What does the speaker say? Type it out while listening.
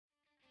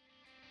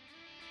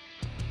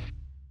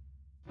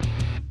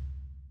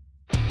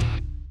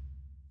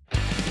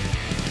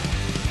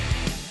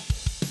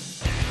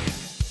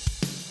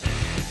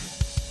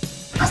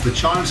As the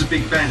chimes of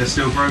Big Ben are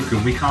still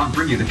broken, we can't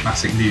bring you the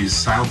classic news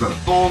sound, but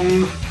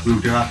bong,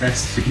 we'll do our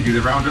best to give you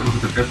the roundup of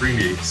the February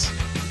news.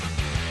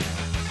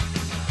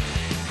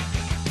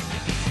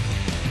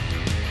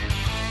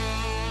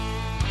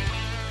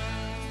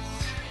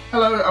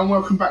 Hello and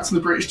welcome back to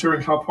the British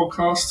Touring Car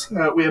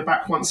Podcast. We are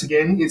back once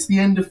again. It's the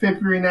end of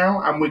February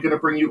now, and we're going to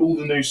bring you all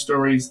the news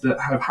stories that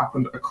have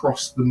happened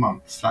across the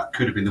month. That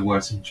could have been the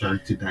worst intro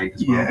to date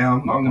as well. Yeah,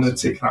 I'm going to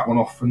tick that one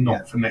off for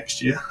for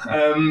next year.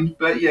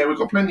 But yeah, we've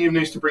got plenty of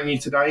news to bring you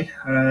today,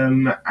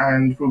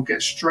 and we'll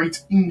get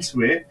straight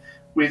into it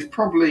with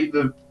probably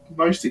the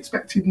most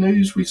expected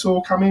news we saw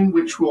come in,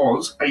 which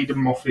was Aidan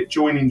Moffat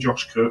joining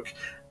Josh Cook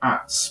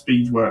at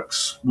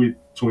Speedworks with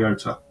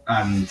Toyota.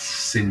 And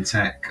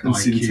Syntec, and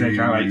Syntec,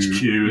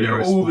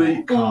 LHQ, all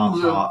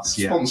the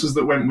sponsors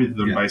that went with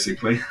them,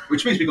 basically.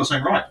 Which means we got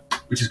something right,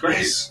 which is great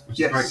news.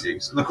 Which is great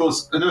news. And of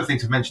course, another thing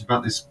to mention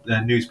about this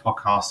news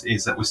podcast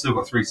is that we've still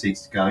got 3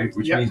 seats to go,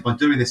 which means by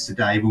doing this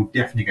today, we'll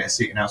definitely get a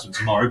seat announcement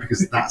tomorrow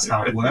because that's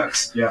how it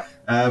works.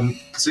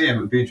 So it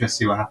would be interesting to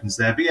see what happens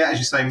there. But yeah, as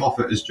you say,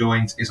 Moffat has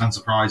joined. It's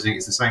unsurprising.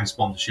 It's the same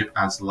sponsorship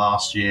as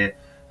last year.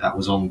 That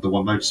was on the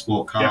One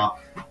Motorsport car.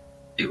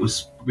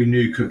 We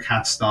knew Cook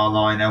had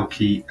Starline,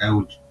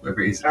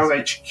 whatever it is.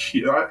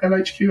 LHQ,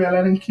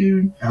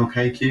 LNQ,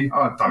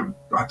 LKQ.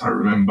 I don't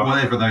remember.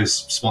 Whatever those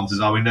sponsors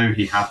are, we know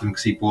he had them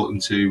because he brought them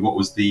to what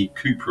was the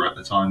Cooper at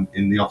the time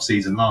in the off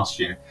season last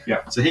year.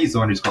 Yeah. So he's the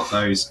one who's got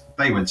those.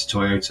 They went to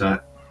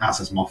Toyota, as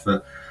has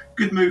Moffat.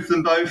 Good move for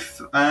them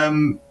both. I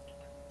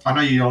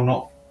know you're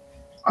not.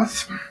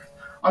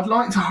 I'd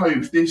like to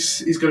hope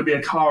this is going to be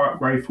a car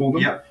upgrade for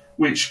them. Yep.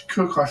 Which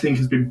Cook, I think,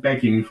 has been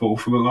begging for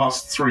the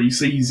last 3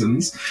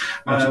 seasons.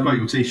 I've got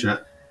your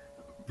T-shirt.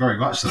 Very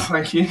much so.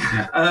 Thank you.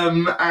 Yeah.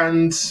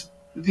 And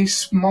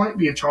this might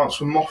be a chance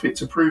for Moffat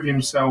to prove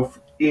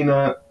himself in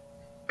a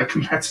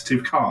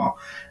competitive car.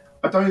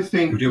 I don't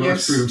think... Would you like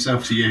to prove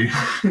himself to you?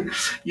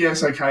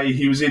 Yes, okay,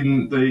 he was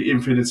in the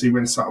Infinity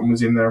when Sutton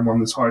was in there and won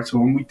the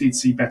title, and we did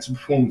see better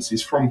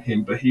performances from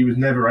him, but he was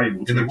never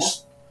able to... In the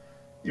what?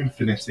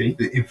 Infinity.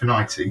 The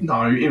Infinity?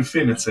 No,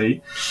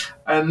 Infinity.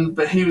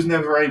 But he was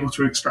never able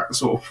to extract the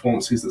sort of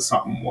performances that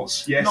Sutton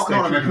was. Yes,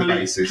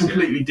 they're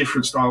completely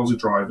different styles of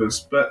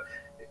drivers, but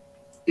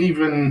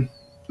even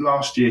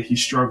last year he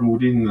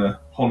struggled in the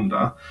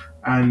Honda,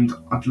 and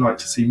I'd like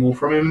to see more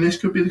from him, and this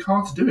could be the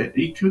car to do it.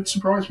 He could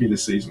surprise me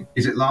this season.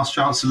 Is it last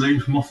chance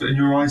saloon for Moffat in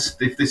your eyes,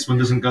 if this one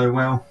doesn't go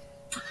well?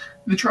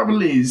 The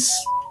trouble is,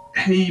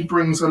 he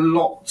brings a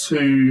lot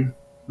to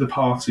the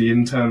party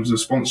in terms of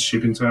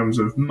sponsorship, in terms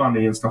of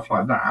money and stuff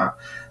like that,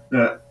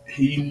 that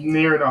he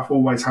near enough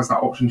always has that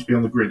option to be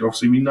on the grid.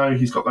 Obviously, we know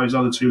he's got those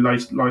other 2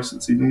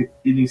 licenses in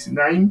his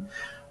name.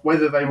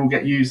 Whether they will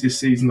get used this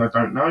season, I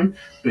don't know,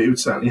 but it would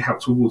certainly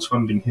help towards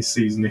funding his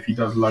season if he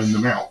does loan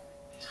them out.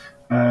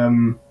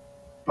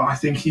 But I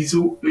think he's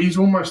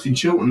almost in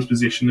Chilton's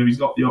position if he's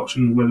got the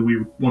option whether he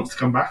wants to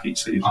come back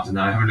each season. I don't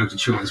know, I haven't looked at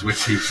Chilton's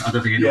wiki. I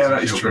don't think he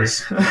that is true.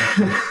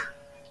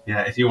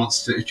 Yeah, if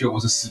Chilton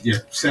wants to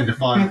send a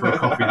fine for a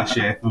coffee this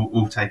year,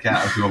 we'll take it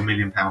out of your £1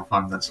 million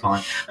fund, that's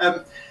fine.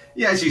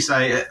 As you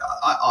say,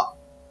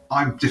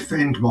 I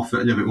defend Moffat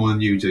a little bit more than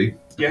you do.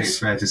 I think it's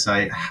fair to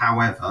say.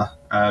 However,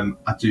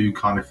 I do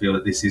kind of feel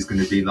that this is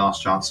going to be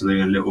last chance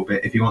saloon a little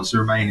bit. If he wants to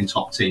remain in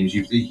top teams,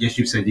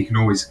 you've said you can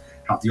always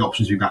have the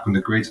option to be back on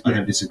the grid. I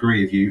don't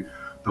disagree with you.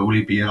 But will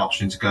he be an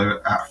option to go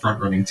at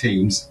front-running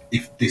teams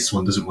if this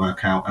one doesn't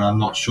work out? And I'm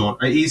not sure.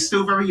 He's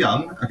still very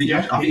young. I think you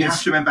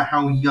have to remember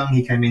how young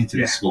he came into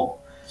this sport.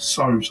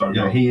 So young.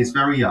 Yeah, he is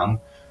very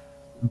young.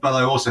 But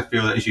I also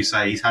feel that, as you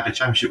say, he's had a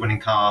championship-winning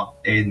car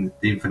in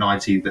the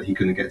Infinity that he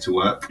couldn't get to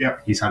work. Yeah.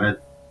 He's had a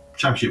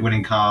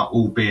championship-winning car,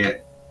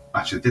 albeit...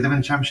 Actually, did they win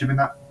a championship in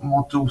that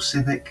model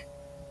Civic?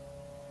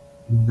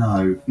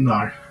 No.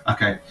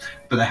 Okay.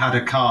 But they had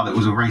a car that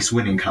was a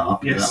race-winning car,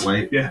 put it that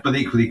way. Yeah. But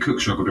equally, Cook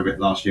struggled a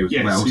bit last year as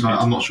well, so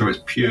I'm not sure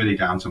it's purely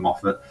down to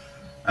Moffat.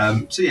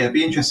 It'd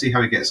be interesting to see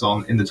how he gets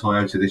on in the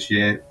Toyota this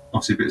year.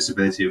 Obviously, a bit of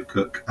stability of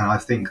Cook, and I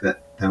think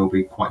that they will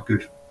be quite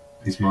good,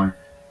 is mine.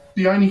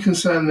 The only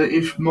concern that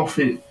if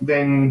Moffat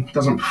then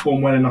doesn't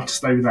perform well enough to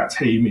stay with that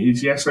team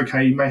is, yes,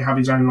 okay, he may have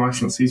his own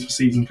licences for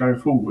seasons going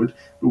forward,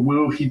 but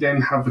will he then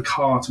have the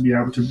car to be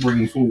able to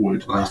bring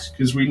forward?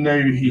 Because we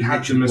know he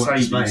had the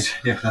Mercedes.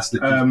 Yeah, that's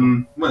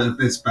well,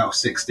 there's about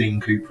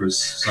 16 Cupras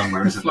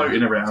somewhere, isn't there?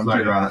 Floating around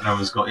that no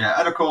one's got. Yeah,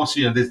 and of course,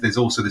 there's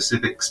also the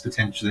Civics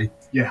potentially.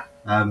 Yeah.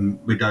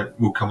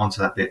 We'll come on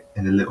to that bit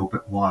in a little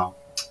bit while.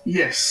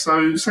 Yes.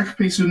 So, second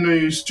piece of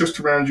news, just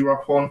to round you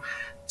up on.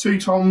 2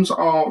 Toms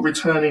are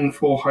returning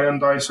for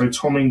Hyundai, so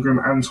Tom Ingram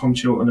and Tom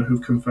Chilton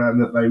have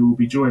confirmed that they will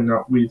be joining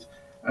up with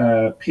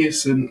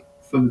Pearson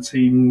for the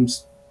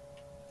team's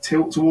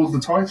tilt towards the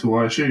title,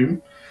 I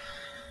assume.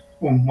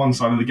 On one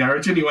side of the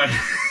garage, anyway.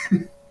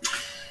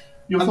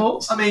 Your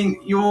thoughts? I mean,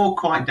 you're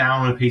quite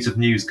down on a piece of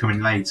news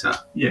coming later.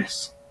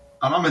 Yes.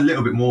 And I'm a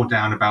little bit more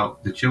down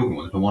about the Chilton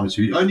one, if I wanted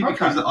to. Only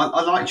because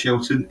I like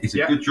Chilton. He's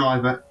a good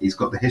driver. He's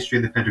got the history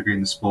and the pedigree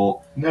in the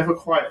sport. Never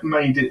quite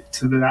made it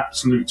to the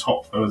absolute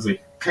top, though, has he?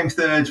 came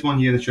third one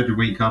year in the Shredded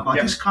Wheat Cup. I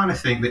just kind of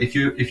think that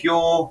if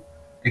you're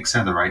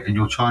Accelerate and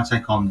you're trying to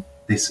take on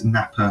this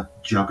Napa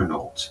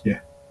juggernaut,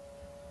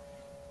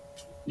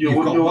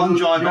 You're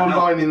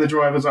lining the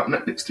drivers up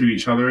next to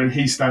each other, and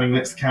he's standing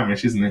next to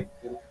Camish, isn't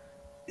he?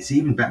 It's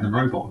even better than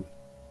Robot.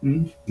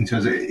 In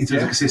terms of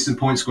consistent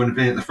point scoring and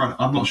being at the front.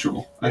 I'm not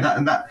sure,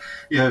 and that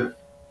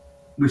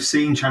we've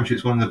seen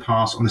championships won in the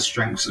past on the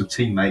strengths of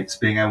teammates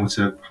being able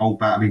to hold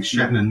back. I mean,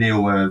 Shetton and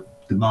Neil were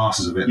the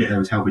masters of it. They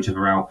would help each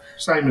other out.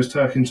 Same as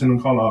Turkington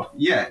and Collard.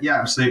 Yeah,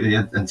 absolutely.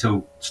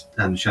 Until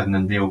Shetton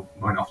and Neil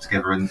went off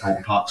together in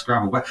Alton Park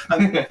Scrabble. But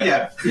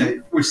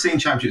we've seen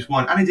championships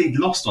won and indeed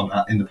lost on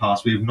that in the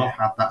past. We've not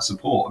had that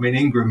support. I mean,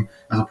 Ingram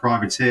as a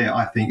privateer,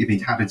 I think if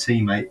he'd had a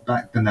teammate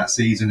back then that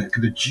season, it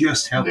could have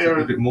just helped a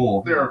little bit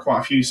more. There are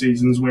quite a few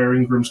seasons where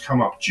Ingram's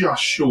come up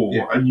just short,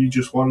 and you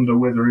just wonder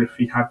whether if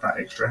he had that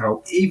extra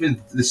help.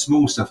 Even the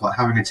small stuff like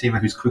having a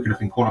teammate who's quick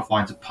enough in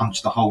qualifying to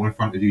punch the hole in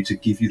front of you to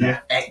give you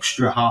that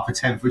extra half a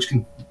tenth, which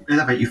can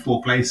elevate you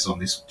 4 places on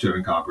this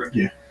touring car grid.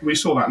 Yeah, we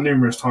saw that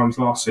numerous times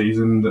last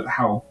season, that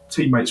how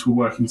teammates were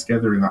working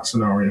together in that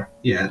scenario.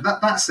 Yeah,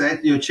 that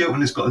said,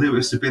 Chilton has got a little bit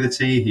of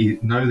stability. He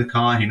knows the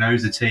car, he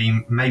knows the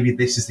team. Maybe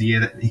this is the year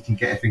that he can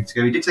get everything to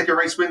go. He did take a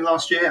race win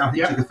last year. I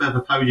think he took a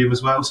further podium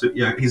as well. So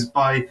he's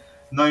by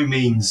no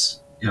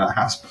means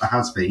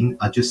has been.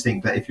 I just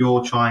think that if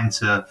you're trying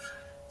to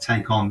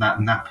take on that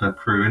Napa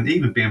crew and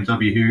even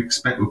BMW, who you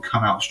expect will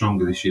come out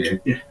stronger this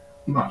year. Yeah,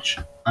 much.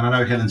 And I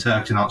know Hill and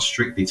Turkington aren't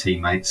strictly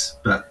teammates,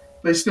 but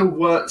they still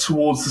work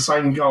towards the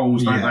same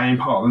goals, don't they, in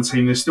part of the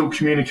team. There's still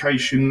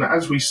communication,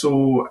 as we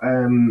saw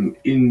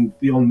in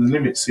the On the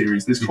Limit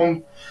series.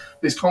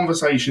 There's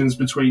conversations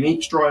between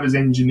each driver's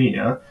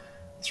engineer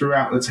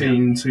throughout the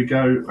team to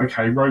go,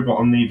 okay,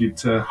 Robot needed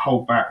to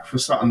hold back for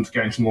Sutton to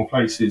gain some more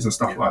places and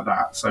stuff like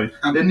that. So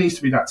there needs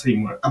to be that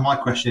teamwork. And my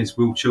question is,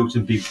 will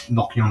Chilton be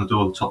knocking on the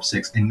door of the top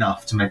 6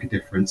 enough to make a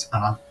difference?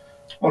 And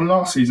on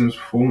last season's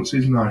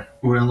performances, no.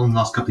 Well, on the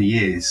last couple of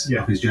years.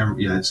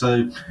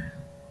 So,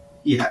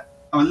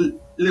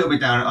 I'm a little bit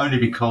down only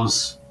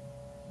because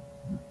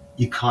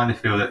you kind of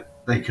feel that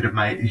he could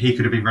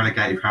have been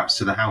relegated perhaps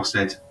to the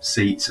Househead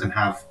seat and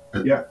have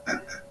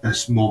a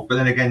small. But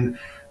then again,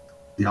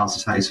 the answer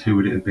to that is who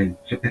would it have been?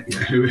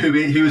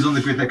 Who was on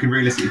the grid that can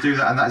realistically do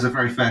that? And that is a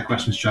very fair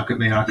question to chuck at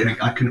me. And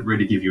I couldn't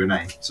really give you a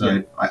name,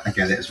 so I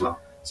get it as well.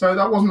 So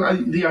that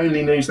wasn't the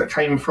only news that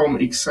came from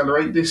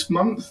Accelerate this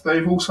month.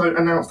 They've also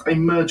announced a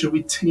merger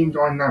with Team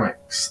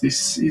Dynamics.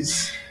 This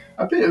is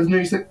a bit of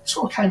news that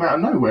sort of came out of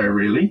nowhere,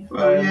 really.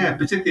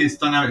 Particularly this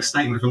Dynamics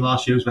statement from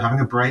last year was, we're having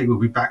a break, we'll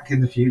be back in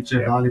the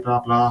future, blah, blah,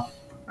 blah.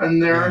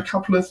 And there are a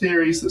couple of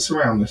theories that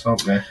surround this,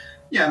 aren't there?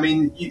 Yeah, I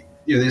mean,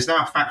 there's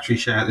now a factory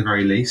share at the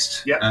very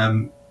least. Yeah.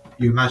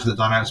 You imagine that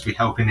Dynamics will be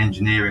helping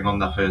engineering on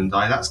the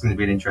Hyundai. That's going to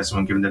be an interesting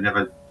one, given they've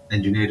never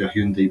engineered a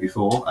Hyundai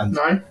before, and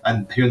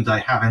Hyundai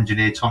have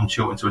engineered Tom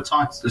Ingram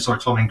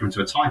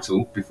to a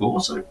title before,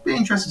 so it'd be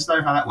interesting to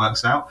know how that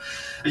works out.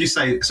 As you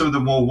say, some of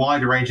the more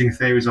wide-ranging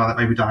theories are that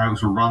maybe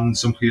Dynamics will run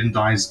some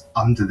Hyundais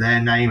under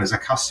their name as a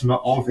customer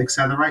of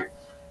Accelerate.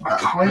 I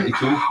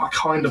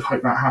kind of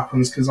hope that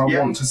happens, because I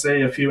want to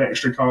see a few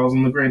extra cars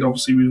on the grid.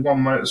 Obviously, with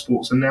One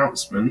Motorsports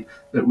announcement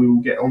that we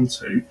will get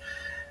onto,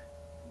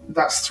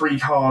 that's 3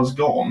 cars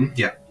gone.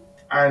 Yeah,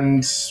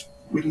 and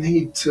we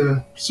need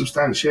to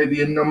substantiate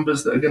the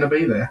numbers that are going to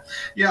be there.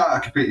 Yeah, I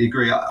completely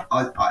agree.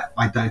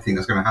 I don't think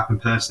that's going to happen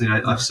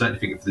personally. I certainly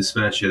think for this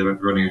first year they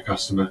won't be running a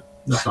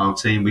customer-style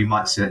team. We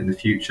might see that in the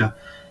future.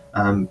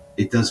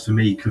 It does, for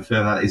me,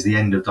 confirm that is the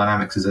end of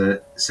Dynamics as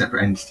a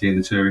separate entity in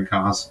the touring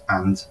cars.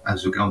 And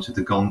as we'll get on to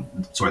the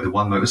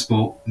One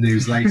Motorsport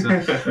news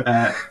later,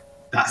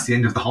 that's the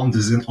end of the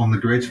Hondas on the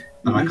grid,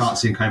 and I can't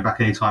see them coming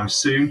back anytime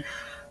soon.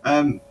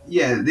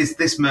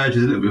 This merger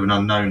is a little bit of an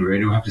unknown,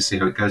 really. We'll have to see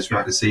how it goes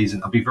throughout the season.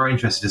 I'll be very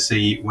interested to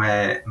see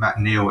where Matt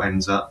Neal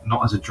ends up,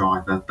 not as a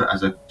driver, but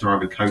as a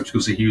driver coach.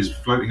 Because he was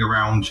floating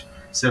around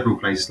several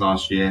places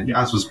last year,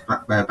 as was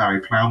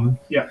Barry Plowman.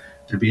 Yeah.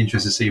 It'd be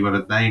interesting to see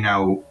whether they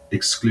now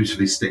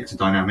exclusively stick to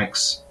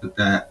Dynamics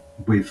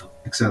with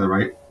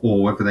Accelerate,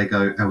 or whether they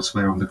go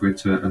elsewhere on the grid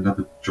to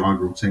another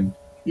driver or team.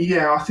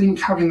 Yeah, I think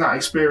having that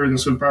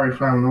experience of Barry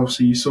Plowman,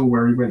 obviously you saw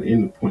where he went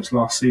in at points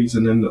last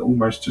season and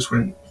almost just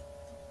went,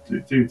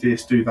 do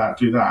this, do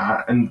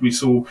that, and we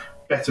saw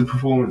better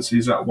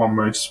performances at One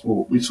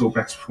Motorsport. We saw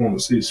better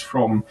performances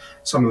from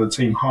some of the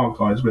Team Hard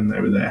guys when they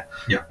were there.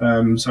 Yeah.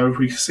 So if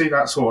we can see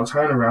that sort of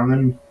turnaround,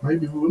 then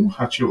maybe we will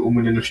have Chilton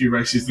winning a few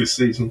races this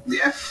season.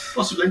 Yeah,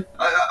 possibly.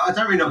 I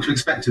don't really know what to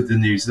expect of the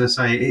news. As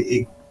I say,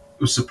 it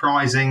was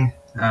surprising,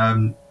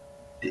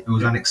 it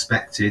was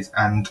unexpected,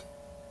 and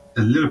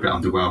a little bit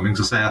underwhelming. As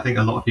I say, I think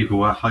a lot of people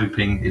were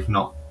hoping, if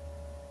not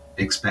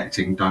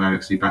expecting,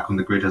 Dynamics to be back on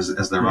the grid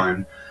as their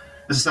own.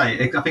 As I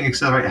say, I think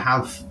Accelerate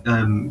have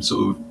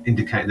sort of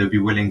indicated they'd be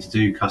willing to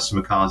do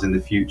customer cars in the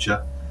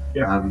future.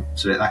 Yeah.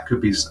 So that could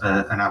be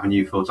an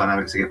avenue for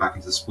Dynamics to get back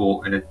into the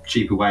sport in a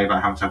cheaper way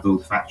without having to have all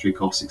the factory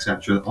costs,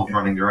 etc., of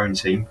running their own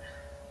team.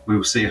 We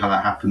will see how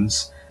that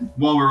happens.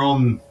 While we're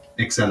on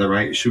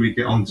Accelerate. Should we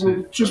get on to...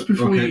 Well, just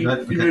before you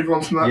move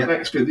on to that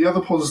next bit, the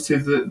other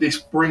positive that this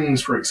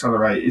brings for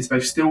Accelerate is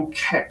they've still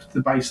kept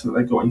the base that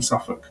they got in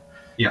Suffolk.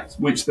 Yeah.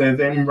 Which they're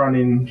then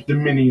running the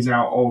minis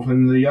out of,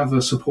 and the other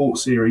support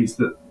series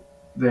that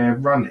they're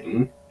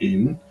running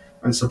in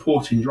and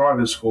supporting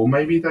drivers for,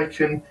 maybe they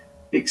can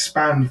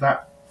expand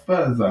that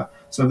further.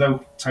 So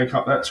they'll take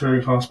up that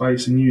touring car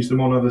space and use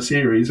them on other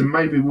series, and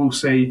maybe we'll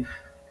see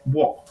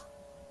what,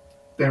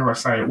 dare I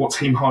say it, what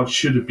Team Hard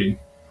should have been.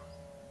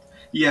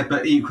 Yeah,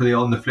 but equally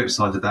on the flip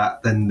side of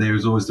that, then there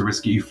is always the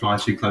risk that you fly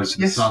too close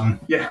to the sun.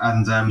 Yeah.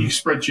 And you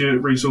spread your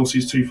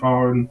resources too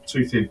far and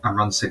too thin. And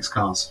run 6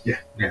 cars. Yeah.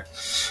 Yeah.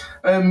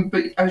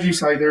 But as you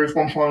say, there is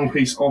one final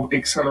piece of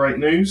Accelerate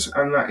news,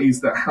 and that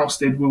is that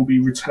Halstead will be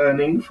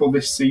returning for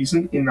this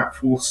season in that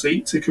 4th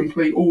seat to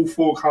complete all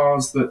 4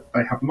 cars that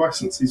they have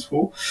licences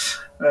for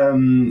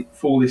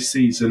this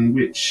season,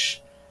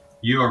 which...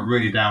 You are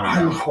really down with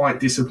I'm that. quite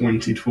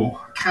disappointed for.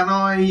 Can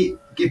I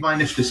give my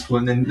initial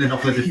disappointment and then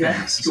offer the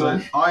defence?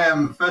 Yeah, I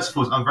am, first of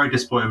all, I'm very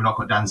disappointed we've not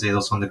got Dan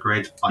Zelos on the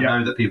grid. I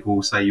know that people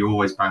will say you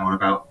always bang on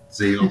about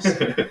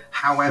Zelos.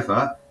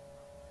 However,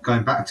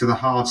 going back to the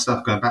hard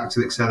stuff, going back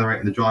to the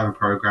accelerating the driver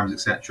programs,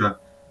 etc.,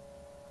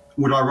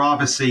 would I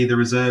rather see the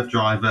reserve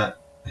driver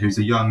who's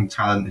a young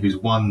talent who's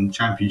won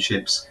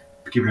championships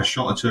given a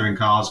shot at touring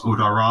cars, or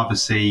would I rather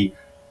see,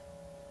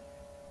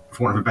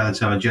 for want of a better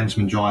term, a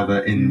gentleman driver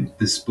in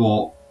the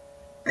sport?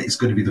 It's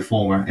going to be the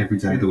former every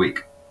day of the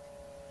week.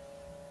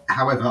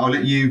 However, I'll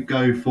let you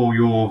go for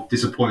your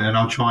disappointment, and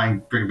I'll try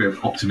and bring a bit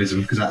of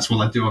optimism, because that's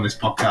what I do on this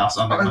podcast.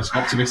 I'm the most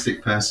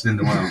optimistic person in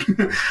the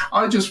world.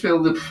 I just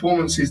feel the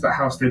performances that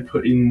Halstead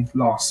put in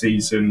last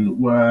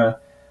season were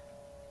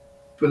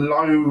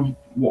below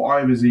what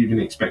I was even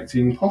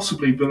expecting,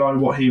 possibly below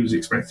what he was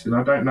expecting.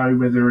 I don't know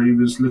whether he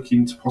was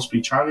looking to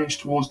possibly challenge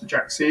towards the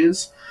Jack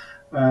Sears,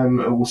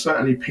 or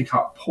certainly pick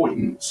up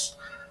points.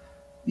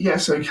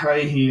 Yes,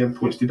 okay, he had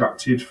points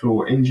deducted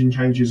for engine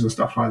changes and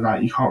stuff like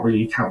that. You can't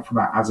really account for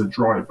that as a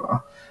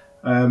driver.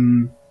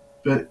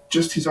 But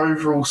just his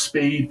overall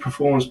speed,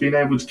 performance, being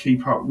able to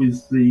keep up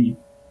with the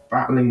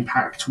battling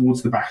pack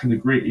towards the back of the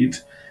grid,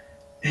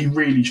 he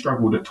really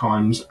struggled at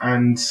times.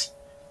 And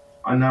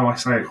I know I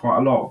say it quite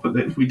a lot, but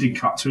we did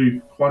cut to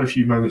quite a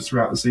few moments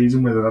throughout the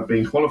season, whether that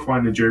being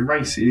qualifying and during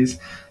races,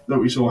 that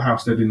we saw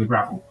Halstead in the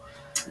gravel.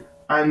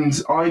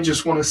 And I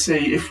just want to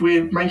see, if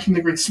we're making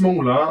the grid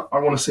smaller, I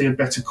want to see a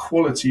better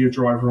quality of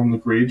driver on the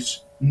grid,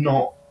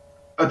 not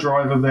a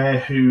driver there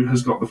who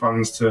has got the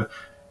funds to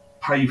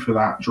pay for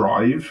that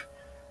drive.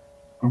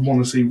 I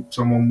want to see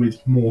someone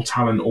with more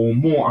talent, or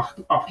more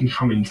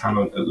up-and-coming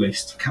talent, at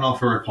least. Can I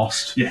offer a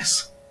post?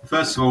 Yes.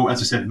 First of all, as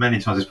I said many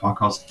times in this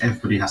podcast,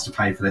 everybody has to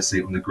pay for their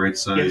seat on the grid,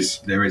 so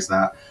there is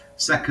that.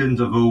 Second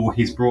of all,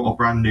 he's brought a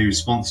brand new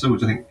sponsor,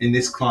 which I think in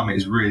this climate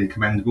is really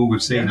commendable.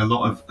 We've seen a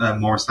lot of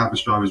more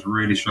established drivers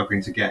really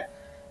struggling to get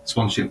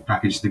sponsorship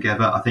package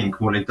together. I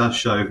think what it does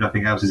show, if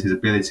nothing else, is his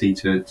ability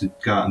to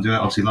go out and do it.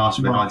 Obviously, last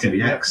year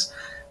ITVX.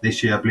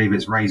 This year, I believe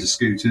it's Razor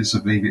Scooters. I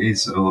believe it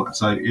is.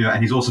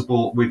 And he's also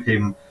brought with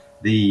him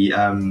the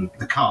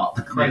cart,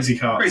 the crazy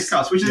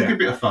carts, which is a good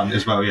bit of fun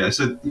as well. Yeah.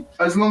 So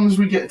as long as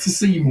we get to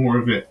see more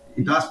of it.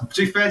 To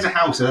be fair to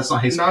Halstead, that's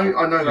not his fault. No,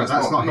 I know that's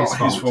not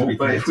his fault,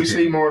 but if we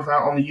see more of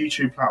that on the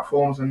YouTube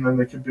platforms, and then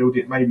they could build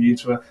it maybe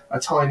into a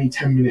tiny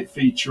 10-minute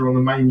feature on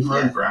the main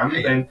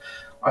programme, then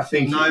I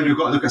think... No, we've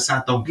got to look at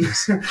Sad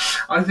Donkeys.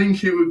 I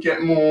think it would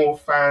get more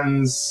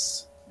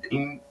fans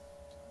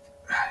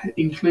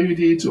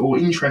included or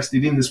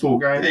interested in the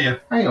sport, going,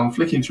 hang on,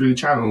 flicking through the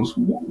channels,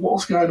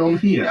 what's going on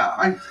here?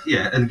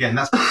 Yeah, and again,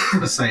 that's,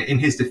 let's say, in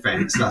his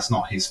defence, that's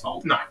not his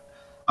fault. No.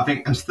 I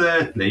think, and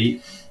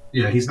thirdly...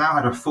 he's now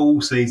had a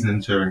full season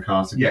in touring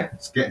cars to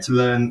get to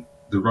learn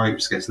the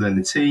ropes, get to learn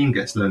the team,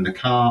 get to learn the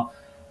car.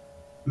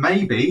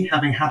 Maybe,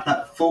 having had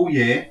that full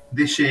year,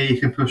 this year you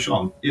can push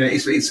on.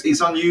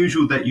 It's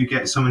unusual that you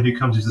get someone who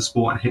comes into the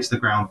sport and hits the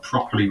ground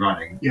properly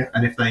running. Yeah.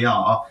 And if they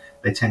are,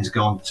 they tend to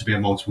go on to be a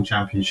multiple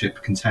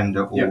championship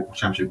contender or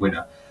championship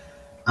winner.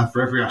 And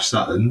for every Ash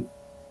Sutton,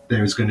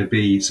 there is going to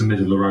be some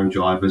middle of the road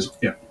drivers.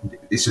 Yeah.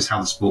 It's just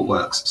how the sport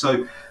works.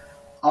 So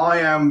I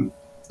am...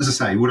 As I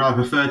say, would I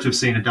prefer to have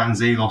seen a Dan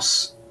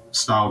Zelos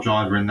style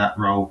driver in that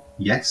role?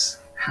 Yes.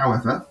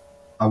 However,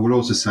 I will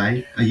also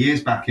say a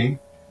year's backing,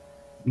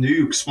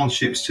 new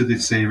sponsorships to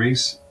this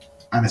series,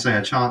 and I say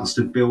a chance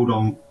to build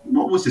on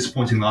what was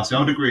disappointing last year.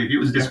 I would agree with you,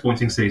 it was a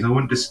disappointing season. I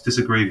wouldn't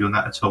disagree with you on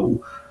that at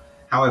all.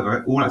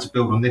 However, all that to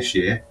build on this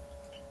year,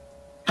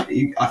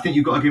 I think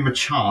you've got to give him a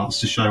chance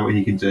to show what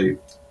he can do.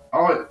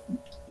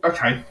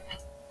 Okay.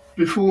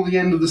 Before the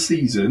end of the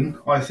season,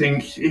 I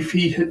think if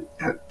he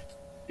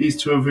is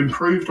to have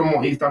improved on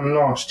what he's done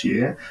last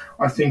year,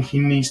 I think he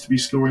needs to be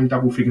scoring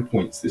double-figure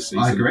points this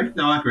season. I agree.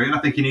 No, I agree. And I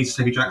think he needs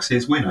to take a Jack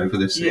Sears win over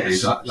this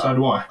series. Yes, so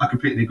do I. I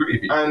completely agree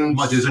with you. And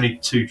there's only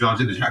 2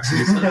 drives in the Jack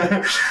Sears.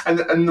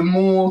 And the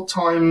more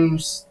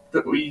times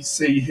that we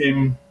see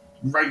him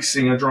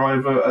racing a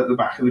driver at the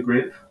back of the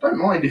grid. Don't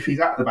mind if he's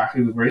at the back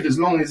of the grid, as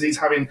long as he's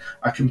having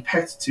a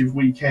competitive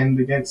weekend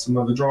against some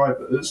other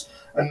drivers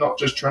and not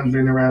just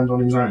trundling around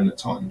on his own at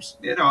times.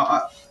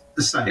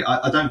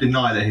 I don't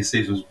deny that his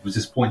season was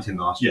disappointing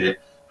last year.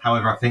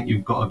 However, I think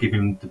you've got to give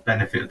him the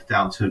benefit of the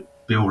doubt to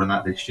build on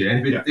that this year.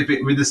 And if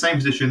it were the same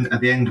position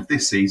at the end of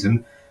this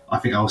season, I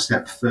think I'll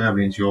step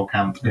firmly into your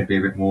camp and be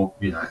a bit more,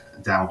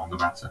 down on the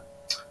matter.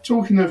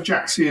 Talking of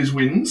Jack Sears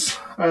wins,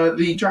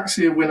 the Jack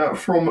Sears winner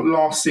from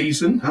last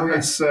season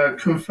has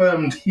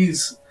confirmed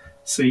his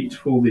seat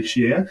for this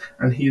year,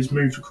 and he has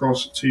moved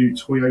across to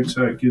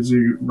Toyota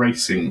Gazoo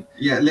Racing.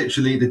 Yeah,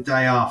 literally the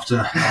day after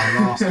our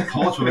last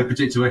pod, where we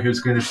predicted where he was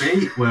going to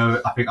be,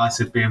 where I think I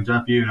said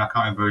BMW, and I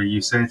can't remember who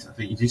you said. I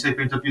think, did you say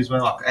BMW as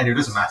well? Anyway, it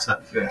doesn't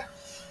matter. Yeah.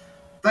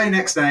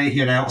 Next day,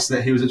 he announced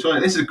that he was at Toyota.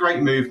 This is a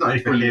great move, not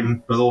only for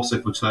him, but also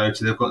for Toyota.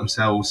 They've got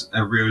themselves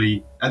a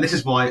really... And this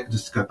is why,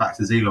 just to go back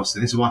to Zelos,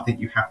 this is why I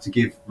think you have to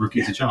give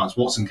rookies a chance.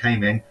 Watson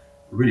came in,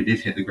 really did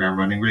hit the ground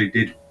running, really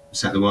did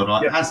set the world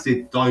right, as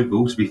did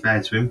Doble, to be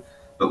fair to him,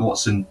 but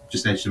Watson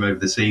just edged him over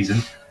the season,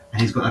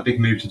 and he's got a big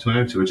move to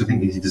Toyota, which I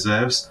think he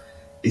deserves.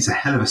 It's a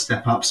hell of a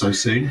step up so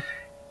soon.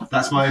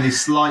 That's my only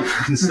slight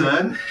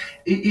concern.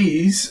 It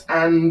is,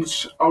 and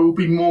I will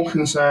be more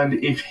concerned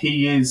if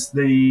he is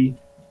the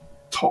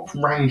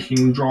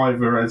top-ranking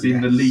driver, as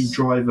in the lead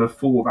driver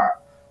for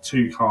that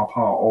two-car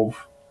part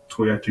of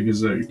Toyota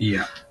Gazoo.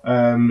 Yeah.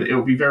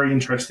 It'll be very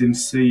interesting to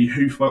see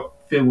who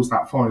fills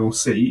that final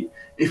seat.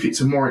 If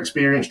it's a more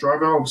experienced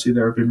driver, obviously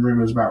there have been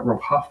rumours about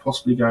Rob Huff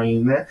possibly going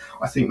in there.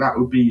 I think that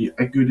would be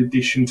a good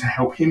addition to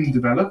help him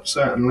develop,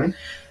 certainly.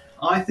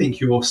 I think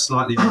you're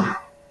slightly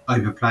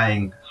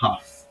overplaying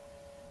Huff.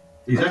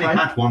 He's only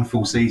had one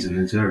full season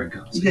in touring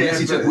cars. Yeah,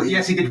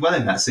 yes, he did well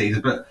in that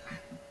season, but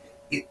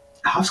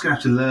Huff's going to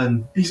have to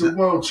learn. He's a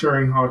world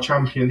touring car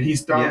champion.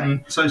 He's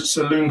done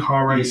saloon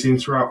car racing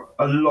throughout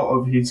a lot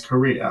of his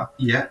career.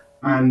 Yeah.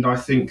 And I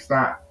think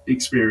that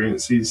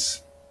experience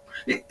is...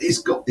 He's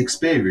got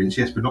experience,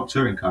 yes, but not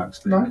touring car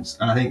experience.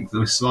 No. And I think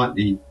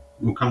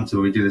we'll come to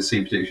when we do the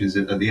seat predictions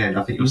at the end,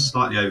 I think you're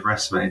slightly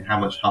overestimating how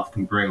much Huff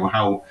can bring or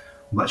how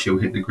much he'll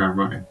hit the ground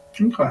running.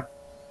 Okay.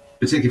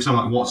 Particularly for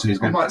someone like Watson, who's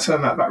going I might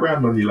turn that back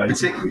round on you later.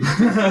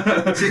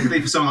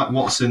 Particularly for someone like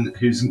Watson,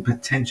 who's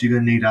potentially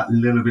going to need that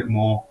little bit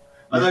more.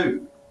 Although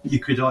you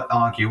could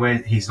argue where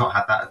he's not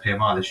had that at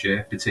PMI this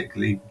year,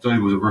 particularly Doe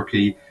was a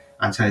rookie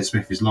and Taylor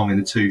Smith is long in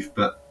the tooth,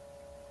 but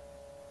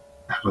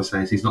how do I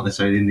say it? He's not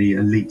necessarily in the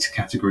elite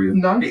category.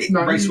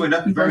 Race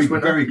winner,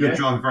 very good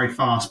driver, very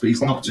fast, but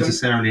he's not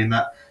necessarily in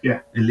that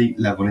elite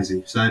level, is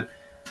he? So,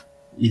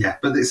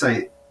 but they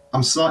say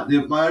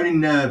my only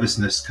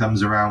nervousness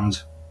comes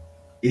around: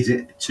 is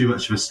it too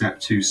much of a step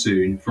too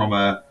soon from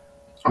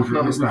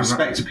with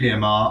respect to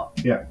PMR?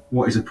 Yeah,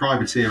 what is a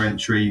privateer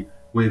entry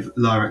with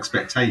lower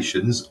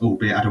expectations,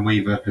 albeit Adam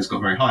Weaver has got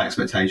very high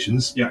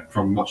expectations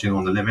from watching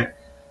On the Limit,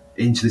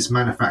 into this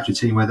manufacturer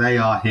team where they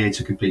are here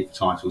to compete for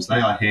titles. They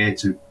are here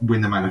to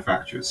win the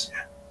manufacturers.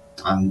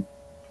 And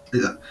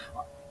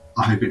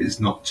I hope it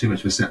is not too much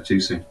of a step too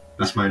soon.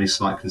 That's my only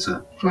slight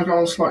concern. Can I go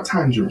on a slight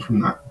tangent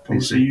from that?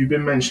 Obviously, you've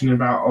been mentioning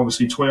about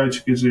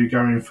Toyota Gazoo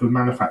going for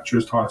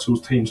manufacturers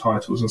titles, team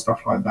titles and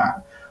stuff like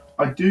that.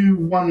 I do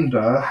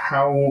wonder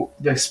how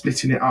they're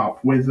splitting it up,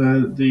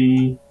 whether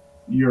the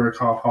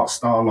Eurocar part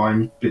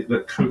Starline bit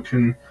that Cook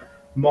and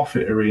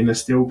Moffat are in are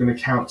still going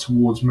to count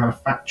towards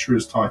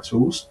manufacturers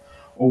titles,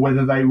 or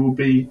whether they will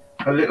be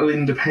a little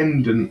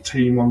independent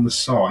team on the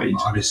side.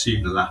 I'd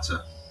assume the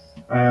latter.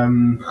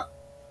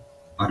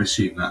 I'd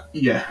assume that.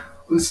 Yeah,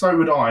 so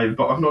would I,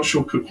 but I'm not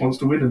sure Cook wants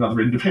to win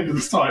another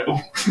independence title.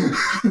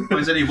 Well,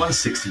 he's only won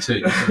 62.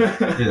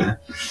 Yeah.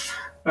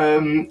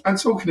 And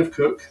talking of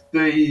Cook,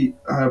 the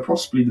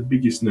possibly the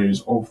biggest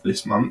news of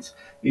this month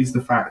is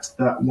the fact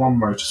that One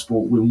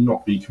Motorsport will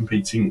not be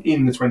competing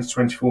in the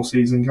 2024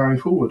 season going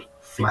forward.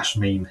 Flash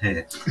meme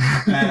here.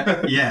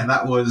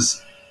 That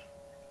was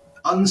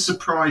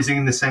unsurprising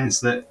in the sense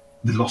that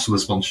the loss of the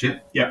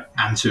sponsorship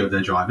and two of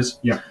their drivers.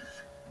 Yeah.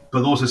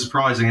 But also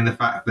surprising in the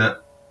fact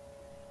that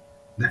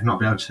they've not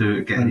been able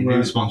to get any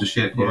new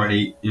sponsorship or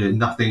any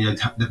nothing.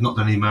 They've not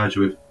done any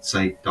merger with,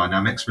 say,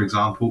 Dynamics, for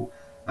example.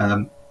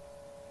 And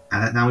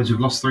that now means we've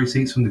lost 3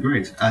 seats from the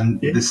grid. And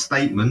the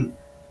statement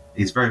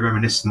is very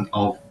reminiscent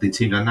of the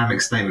Team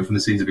Dynamics statement from the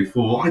season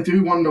before. I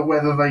do wonder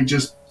whether they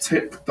just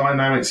tipped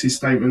Dynamics'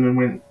 statement and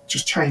went,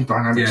 just change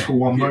Dynamics for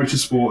One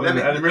Motorsport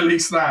and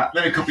release that.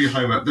 Let me copy your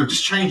homework. They'll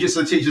just change it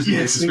so the teachers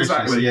get suspicious.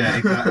 Exactly. Yeah,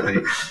 exactly.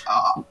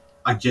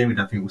 I genuinely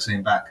don't think we'll see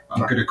him back.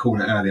 I'm going to call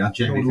it early. I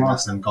genuinely think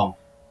that's them gone.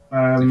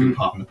 Pardon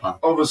the pun.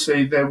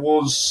 Obviously, there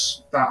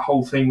was that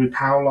whole thing with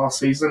Powell last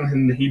season,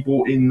 and he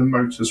brought in the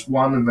Motus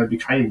One, and they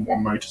became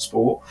One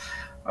Motorsport.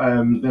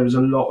 There was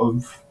a lot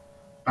of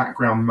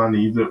background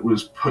money that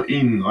was put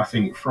in, I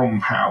think,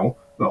 from Powell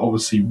that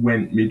obviously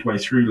went midway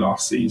through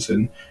last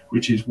season,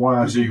 which is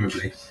why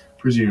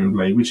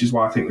presumably, which is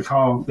why I think the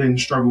car then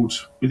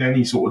struggled with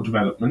any sort of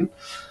development,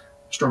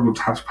 struggled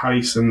to have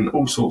pace and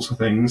all sorts of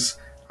things.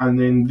 And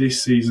then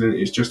this season,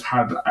 it's just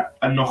had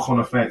a knock-on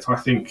effect, I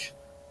think,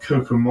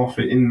 Cook and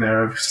Moffat in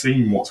there have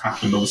seen what's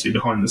happened, obviously,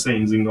 behind the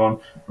scenes and gone,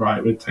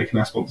 right, we're taking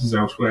our sponsors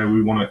elsewhere.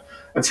 We want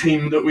a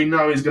team that we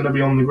know is going to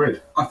be on the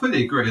grid. I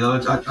fully agree. I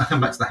come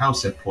back to the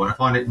Househead point. I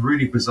find it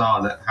really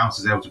bizarre that House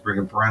is able to bring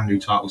a brand new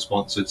title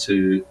sponsor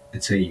to a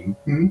team,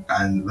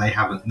 and they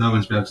haven't. No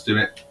one's been able to do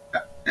it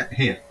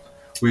here.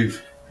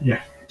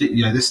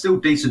 There's still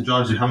decent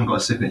drivers who haven't got a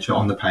signature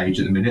on the page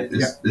at the minute.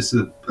 There's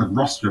a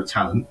roster of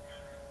talent.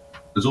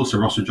 There's also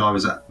a roster of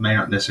drivers that may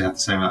not necessarily have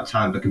the same amount of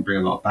talent but can bring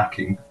a lot of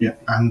backing. Yeah.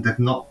 And they've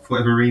not, for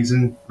whatever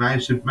reason,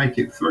 managed to make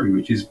it through,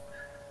 which is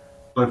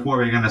both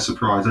worrying and a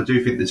surprise. I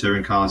do think the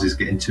touring cars is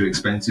getting too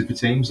expensive for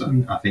teams.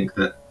 I think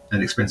that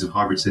an expensive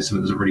hybrid system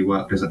that doesn't really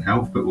work doesn't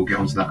help, but we'll get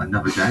onto that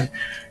another day.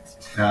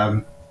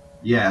 And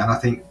I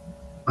think,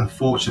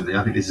 unfortunately,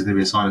 this is going to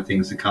be a sign of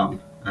things to come.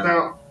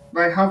 Now,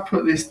 they have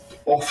put this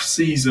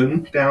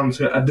off-season down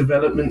to a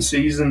development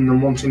season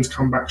and wanting to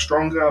come back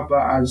stronger,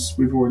 but as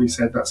we've already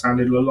said, that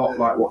sounded a lot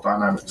like what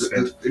Dynamics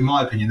said. In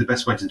my opinion, the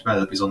best way to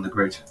develop is on the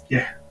grid.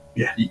 Yeah.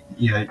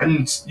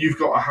 And you've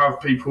got to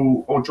have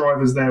people or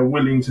drivers there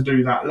willing to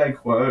do that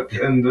legwork,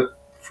 and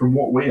from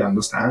what we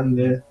understand,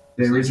 there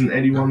isn't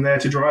anyone there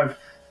to drive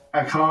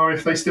a car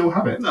if they still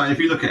have it. No, if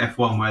you look at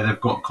F1 where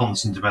they've got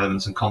constant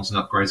developments and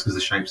constant upgrades because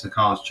the shapes of the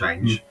cars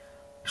change,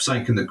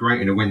 something can look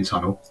great in a wind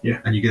tunnel,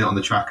 and you get it on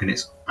the track and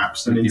it's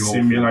absolutely awful.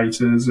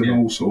 Simulators and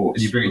all sorts.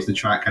 And you bring it to the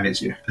track and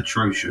it's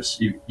atrocious.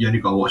 You only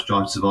got to watch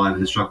Drive to Survive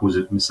and the struggles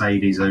of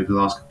Mercedes over the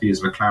last couple of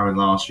years, McLaren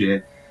last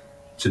year,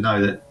 to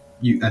know that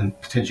and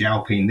potentially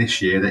Alpine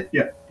this year, that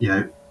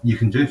you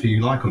can do anything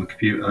you like on the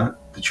computer.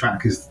 The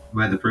track is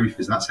where the proof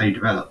is. That's how you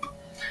develop.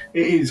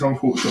 It is,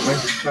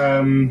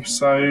 unfortunately.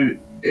 So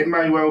it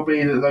may well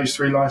be that those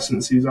 3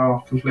 licenses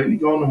are completely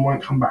gone and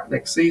won't come back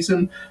next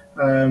season.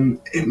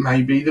 It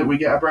may be that we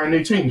get a brand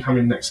new team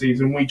coming next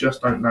season. We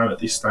just don't know at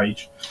this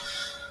stage.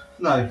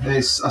 No,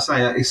 it's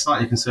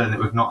slightly concerning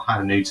that we've not had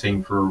a new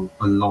team for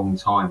a long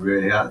time,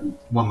 really.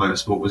 One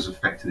Motorsport was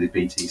effectively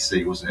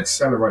Btcc, wasn't it?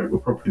 Accelerate were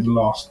probably the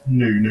last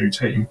new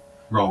team.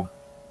 Wrong.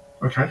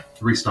 Okay.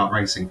 Restart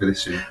Racing for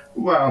this year.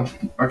 Well,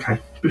 okay.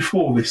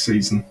 Before this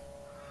season.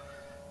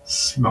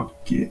 Smug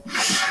git.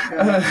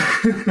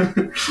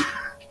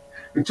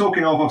 We're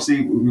talking of,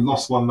 obviously, we've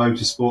lost One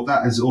Motorsport.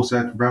 That has also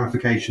had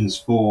ramifications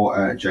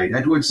for Jade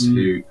Edwards,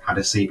 who had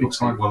a seat with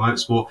One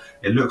Motorsport.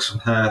 It looks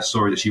from her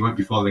story that she won't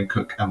be following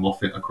Cook and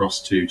Moffat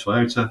across to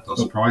Toyota. Not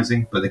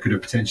surprising, but they could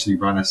have potentially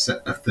run a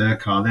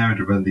third car there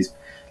and run these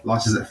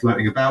licenses that are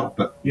floating about,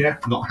 but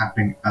not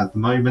happening at the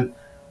moment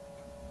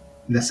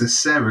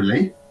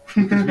necessarily.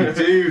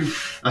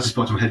 Because that's just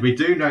pointing my head, we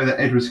do know that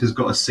Edwards has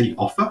got a seat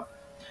offer,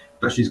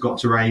 but she's got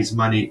to raise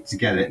money to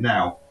get it.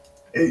 Now,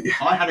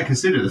 I hadn't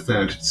considered a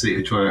third seat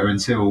of Toyota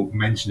until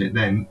mentioned it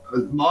then.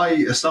 My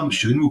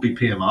assumption will be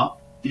PMR.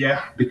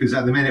 Yeah. Because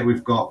at the minute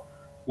we've got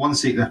 1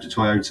 seat left at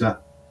Toyota,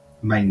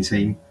 main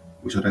team,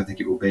 which I don't think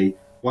it will be.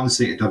 1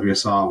 seat at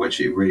WSR,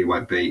 which it really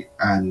won't be.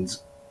 And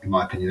in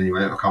my opinion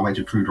anyway, I can't wait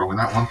to prove wrong on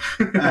that one.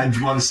 And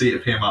 1 seat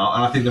at PMR.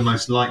 And I think the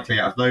most likely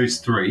out of those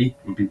 3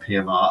 would be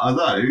PMR.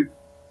 Although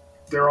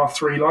there are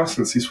 3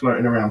 licenses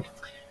floating around.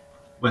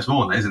 Well, it's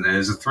more than that, isn't there?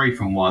 There's a 3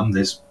 from 1,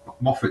 there's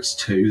Moffat's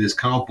 2, there's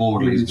Carl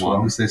Boardley's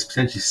 1, there's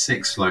potentially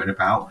 6 floating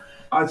about.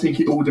 I think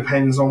it all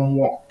depends on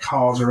what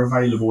cars are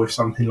available if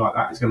something like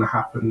that is going to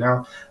happen.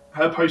 Now,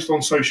 her post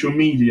on social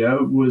media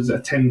was a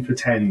 10 for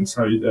 10,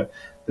 so the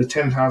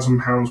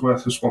 £10,000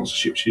 worth of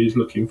sponsorship she is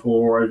looking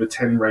for over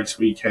 10 race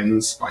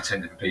weekends. By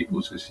 10 different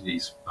people, so she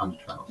needs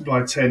 100,000.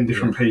 By 10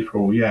 different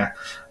people, yeah.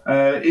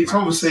 It's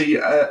obviously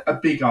a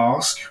big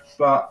ask,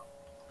 but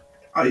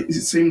it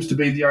seems to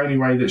be the only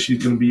way that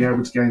she's going to be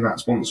able to gain that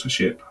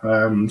sponsorship.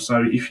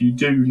 So if you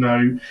do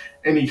know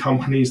any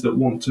companies that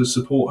want to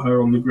support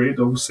her on the grid,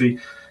 obviously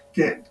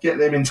get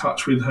them in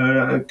touch with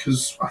her,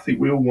 because I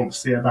think we all want to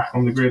see her back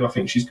on the grid. I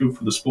think she's good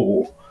for the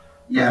sport.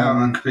 Yeah,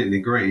 I completely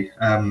agree.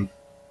 Now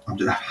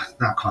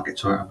I can't get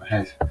to it out of my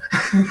head.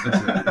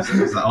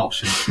 There's that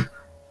option.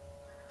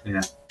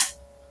 Yeah.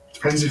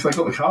 Depends if they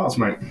got the cars,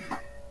 mate.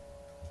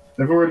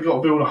 They've already got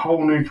to build a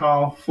whole new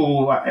car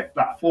for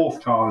that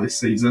 4th car this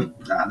season.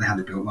 They had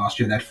it built last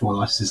year. They had 4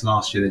 licenses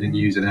last year. They didn't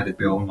use it. They had it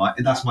built.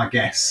 That's my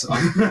guess.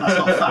 That's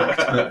not fact,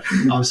 but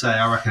I'm saying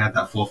I reckon they had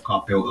that 4th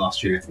car built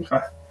last year. Okay.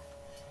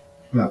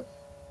 Well,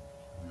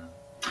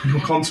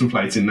 you're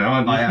contemplating now,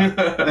 aren't you? I am.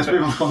 Let's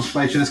move on to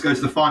contemplation. Let's go to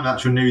the final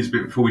actual news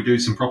bit before we do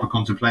some proper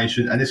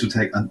contemplation. And this will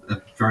take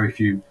a very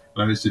few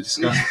moments to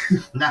discuss.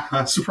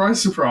 Napa. Surprise,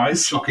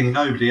 surprise. Shocking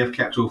nobody have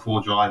kept all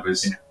 4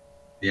 drivers.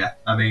 Yeah.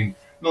 I mean,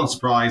 not a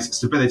surprise.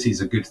 Stability is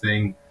a good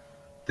thing.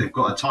 They've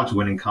got a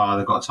title-winning car.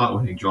 They've got a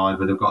title-winning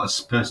driver. They've got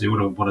a person who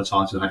would have won a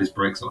title and had his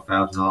brakes not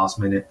failed in the last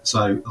minute.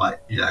 So,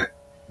 they've got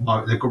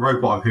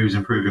Rowbottom who's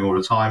improving all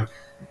the time.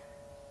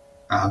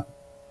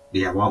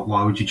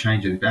 Why would you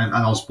change it? And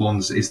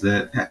Osborne's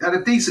had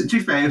a decent. To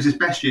be fair, it was his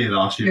best year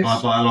last year by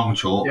a long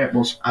chalk. Yeah, it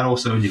was. And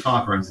also, when your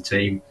father owns the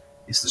team,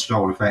 it's the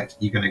Stroll effect.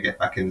 You're going to get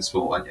back in the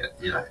sport, aren't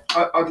you?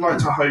 I'd like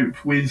to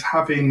hope, with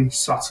having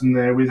Sutton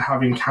there, with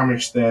having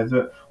Camish there,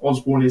 that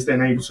Osborne is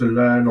then able to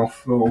learn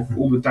off of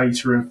all the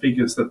data and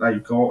figures that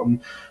they've got,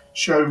 and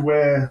show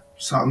where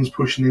Sutton's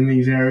pushing in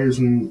these areas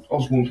and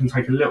Osborne can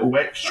take a little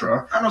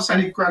extra,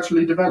 and it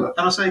gradually developed.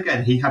 And I'll say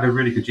again, he had a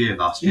really good year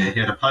last year. Yeah. He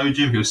had a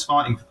podium. He was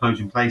fighting for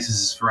podium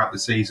places throughout the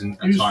season.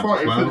 He was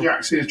fighting for the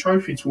Jack Sears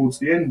Trophy towards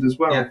the end as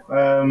well.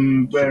 Yeah.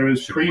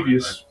 Whereas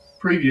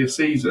previous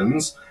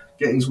seasons,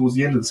 getting towards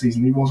the end of the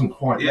season, he wasn't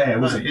quite there,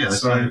 was he? Yeah,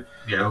 so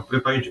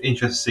we're both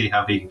interested to see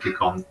how he can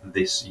kick on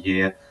this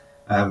year.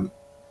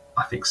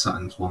 I think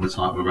Sutton's won the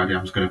title already.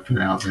 I'm just going to put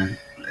it out there.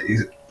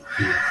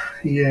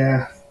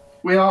 Yeah.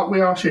 We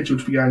are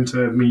scheduled to be going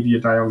to Media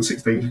Day on the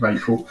 16th of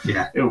April.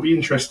 Yeah. It'll be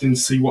interesting to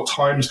see what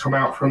times come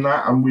out from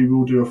that, and we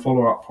will do a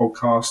follow-up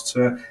podcast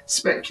to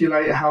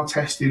speculate how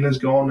testing has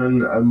gone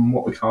and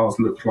what the cars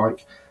look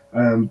like.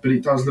 But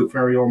it does look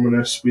very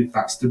ominous with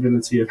that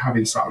stability of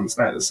having Sutton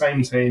stay at the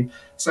same team,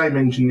 same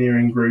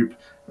engineering group,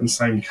 and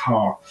same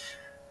car.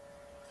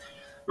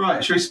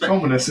 Right, shall we It's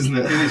ominous, isn't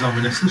it? It is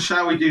ominous.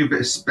 Shall we do a bit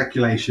of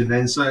speculation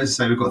then? So, as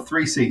I say, we've got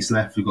 3 seats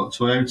left. We've got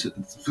Toyota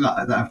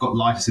that have got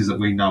licenses that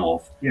we know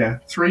of. Yeah,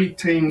 3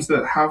 teams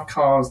that have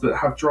cars that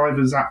have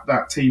drivers at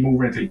that team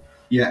already.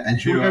 Yeah,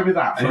 and who go with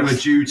that who are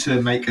first? due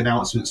to make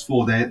announcements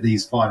for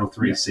these final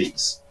 3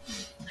 seats.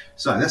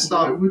 So let's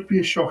Although start. it would be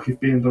a shock if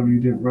BMW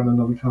didn't run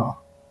another car.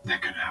 They're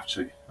going to have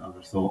to, I would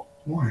have thought.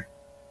 Why?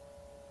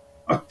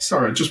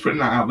 Sorry, just putting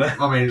that out there.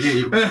 I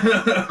mean,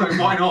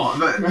 why not?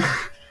 But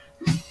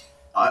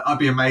I'd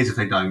be amazed if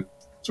they don't.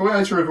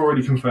 Toyota have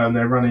already confirmed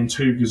they're running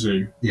 2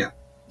 Gazoo. Yeah.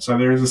 So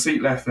there is a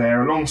seat left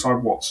there alongside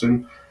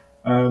Watson.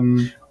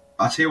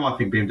 I'll tell you what I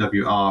think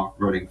BMW are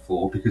running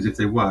for, because if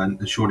they weren't,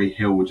 then surely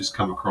Hill would just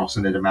come across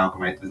and they'd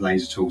amalgamate the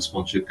Laser Tool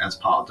sponsorship as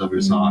part of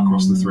WSR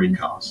across the 3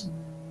 cars.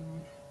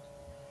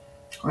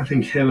 I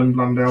think Hill and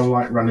Blundell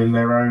like running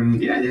their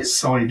own Yeah.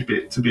 side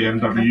bit to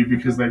BMW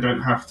because they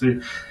don't have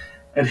to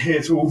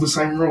adhere to all the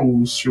same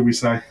rules, shall we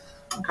say.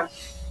 Okay.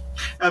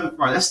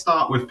 Right, let's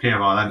start with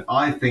PMR then.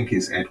 I think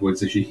it's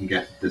Edwards if she can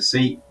get the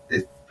seat.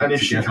 And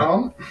if she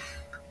can't?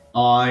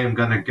 I am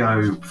going to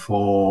go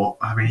for...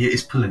 I mean,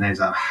 it's pulling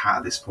names out of a hat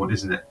at this point,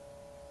 isn't it?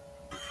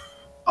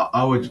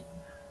 I would...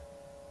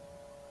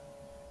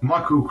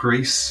 Michael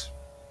Crease,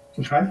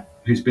 Okay.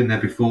 who's been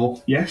there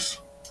before, Yes.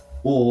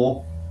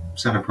 or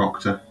Senna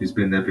Proctor, who's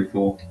been there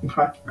before.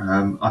 Okay.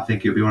 I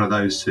think it'll be one of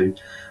those 2.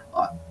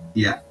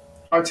 Yeah.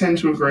 I tend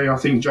to agree. I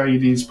think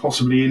Jade is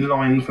possibly in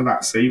line for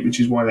that seat, which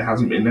is why there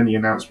hasn't been any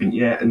announcement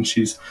yet, and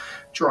she's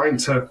trying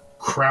to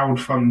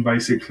crowdfund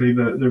basically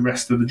the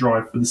rest of the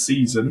drive for the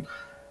season.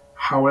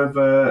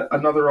 However,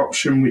 another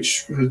option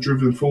which has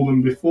driven for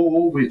them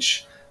before,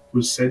 which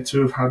was said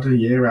to have had a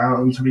year out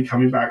and to be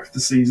coming back the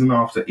season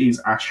after, is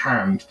Ash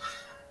Hand.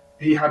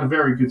 He had a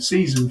very good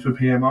season for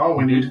PMR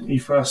when he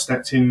first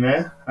stepped in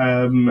there,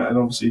 and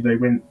obviously they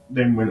went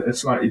a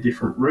slightly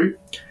different route.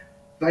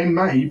 They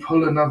may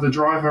pull another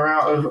driver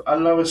out of a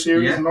lower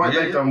series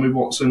they've done with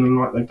Watson and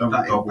like they've done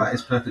with Dobble. That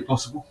is perfectly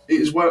possible. It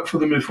has worked for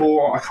them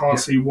before. I can't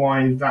see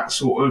why that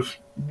sort of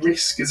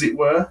risk, as it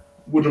were,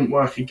 wouldn't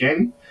work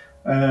again.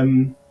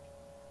 I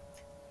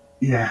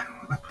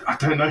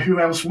don't know who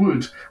else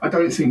would. I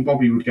don't think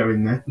Bobby would go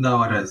in there. No,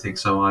 I don't think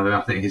so either. I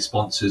think his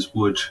sponsors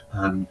would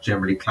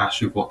generally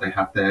clash with what they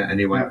have there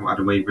anyway, from what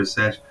Adam Weaver has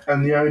said.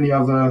 And the only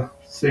other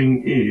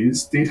thing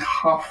is, did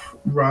Huff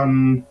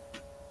run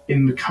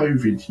in the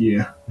COVID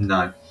year?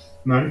 No.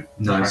 No?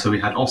 Okay. So we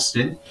had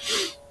Austin.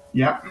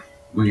 Yep.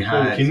 We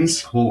had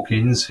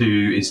Hawkins,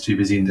 who is too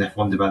busy in the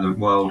F1 development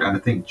world, and I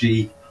think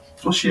She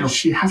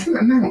hasn't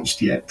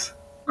announced yet.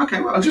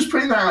 Okay, well, I'm just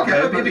putting that out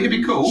there. It'd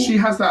be cool. She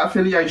has that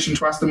affiliation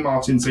to Aston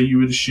Martin, so you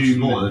would assume... She's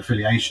more than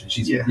affiliation.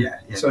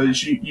 So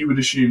you would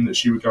assume that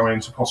she would go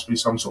into possibly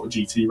some sort of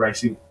GT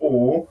racing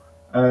or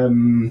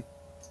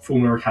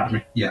Formula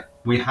Academy. Yeah.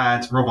 We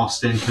had Rob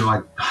Austin, who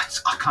I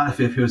kind of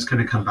feel if he was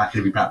going to come back,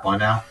 he'd be back by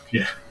now.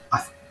 Yeah.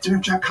 Do you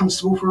know Jack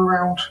Constable for a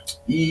round?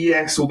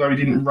 Yes, although he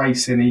didn't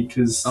race any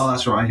because... Oh,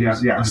 that's right. He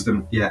had the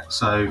accident. Yeah,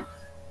 so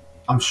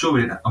I'm sure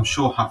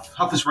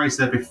Huff has raced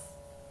there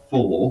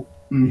before,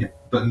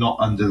 but not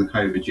under the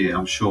COVID year.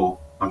 I'm sure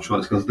that's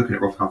because I was looking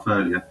at Rob Huff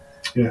earlier.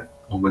 Yeah.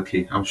 On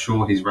Wiki. I'm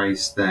sure he's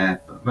raced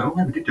there, but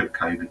maybe did do a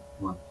COVID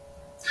one.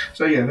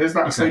 So yeah, there's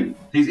that seat.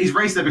 He's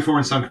raced there before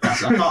in some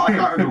capacity. I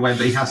can't remember when,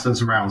 but he has done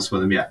some rounds for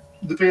them, yeah.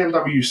 The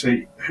BMW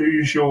seat,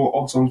 who's your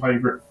odds-on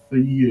favourite for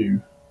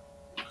you?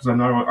 Because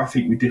I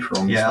think we differ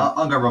on this one.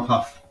 I'll go Rob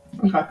Huff.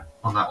 Okay.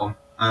 On that one.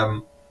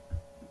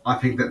 I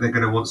think that they're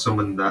going to want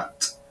someone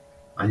that,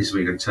 and this is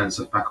where you're going to turn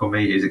stuff back on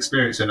me, is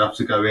experienced enough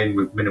to go in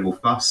with minimal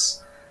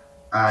fuss,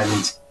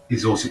 and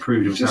he's also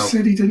proved himself. Just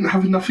said he didn't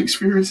have enough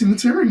experience in the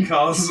touring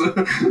cars.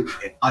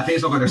 I think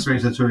he's not got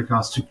experience in the touring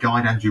cars to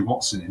guide Andrew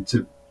Watson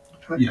into,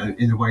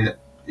 in the way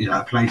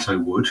that Plato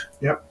would.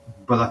 Yep.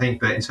 But I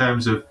think that in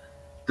terms of,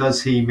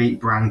 does he meet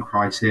brand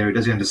criteria?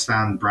 Does he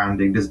understand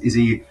branding? Is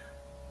he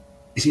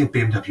a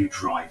BMW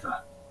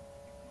driver?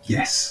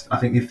 Yes, I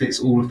think he fits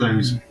all of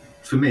those.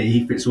 For me,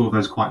 he fits all of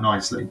those quite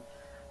nicely,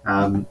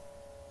 in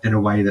a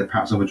way that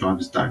perhaps other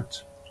drivers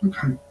don't.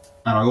 Okay.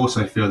 And I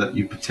also feel that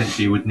you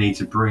potentially would need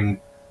to bring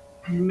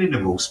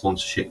minimal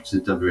sponsorship to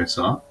the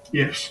WSR.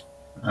 Yes.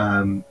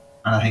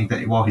 And I think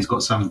that while he's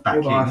got some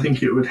backing... Well, I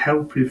think it would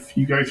help if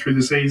you go through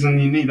the season,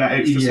 you need that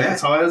extra set of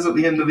tyres at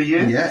the end of the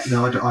year. Yeah,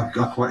 no, I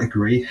quite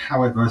agree.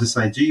 However, as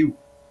I say,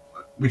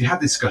 we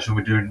had this discussion,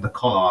 we're doing the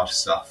collage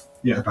stuff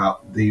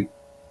about the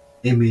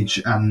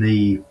image and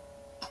the...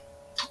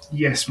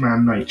 Yes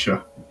man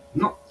nature.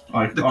 Not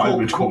I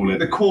would call it.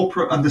 The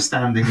corporate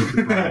understanding of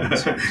the brand,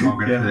 is what I'm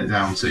going to put it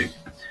down to.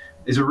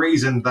 There's a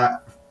reason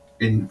that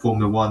in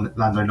Formula 1,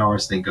 Lando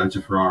Norris didn't go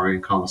to Ferrari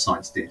and Carlos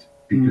Sainz did.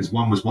 Because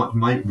one was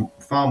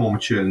far more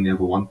mature than the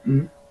other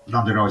one.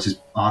 Lando Norris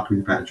is arguably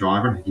the better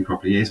driver, and he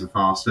probably is, and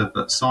faster.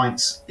 But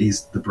Sainz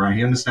is the brain.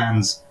 He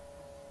understands.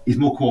 He's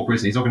more corporate,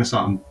 isn't he? He's not going to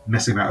start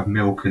messing about with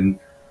milk and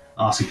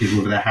asking people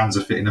whether their hands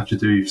are fit enough to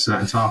do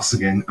certain tasks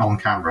again on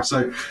camera.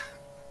 So,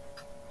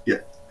 yeah.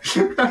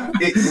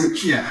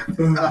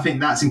 And I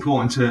think that's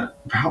important to...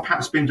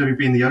 Perhaps BMW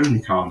being the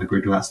only car on the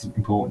grid, that's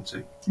important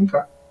too.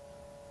 Okay.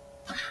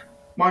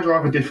 My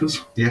driver differs.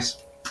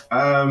 Yes.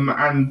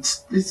 And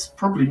this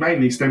probably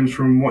mainly stems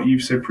from what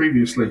you've said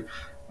previously,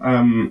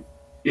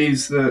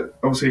 is that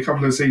obviously a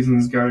couple of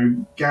seasons ago,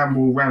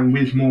 Gamble ran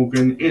with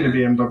Morgan in a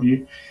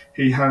BMW.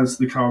 He has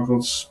the Car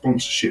Gods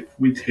sponsorship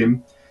with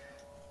him.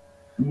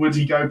 Would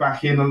he go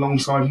back in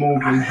alongside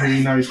Morgan, who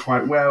he knows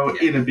quite well,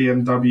 in a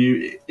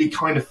BMW? It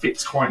kind of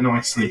fits quite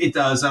nicely. It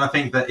does, and I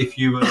think that if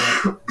you were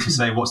to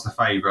say what's the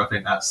favourite, I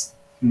think that's...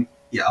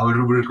 Yeah, I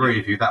would agree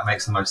with you. That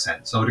makes the most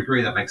sense. I would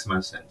agree that makes the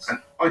most sense. And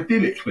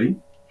ideally,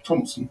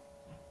 Thompson.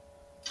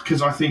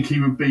 Because I think he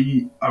would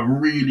be a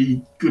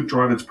really good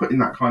driver to put in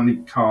that kind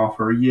of car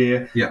for a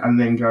year and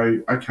then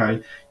go,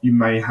 okay, you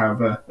may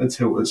have a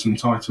tilt at some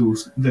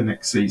titles the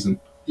next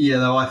season. Yeah,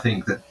 though I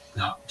think that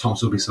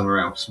Thompson will be somewhere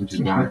else, which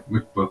is why we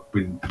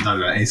know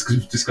that is because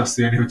we've discussed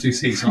the only other two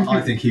seats.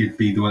 I think he would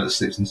be the one that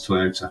slips into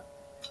Toyota.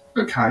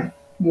 Okay,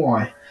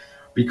 why?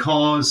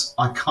 Because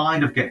I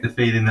kind of get the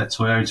feeling that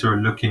Toyota are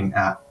looking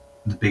at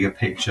the bigger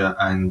picture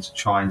and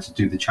trying to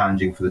do the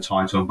challenging for the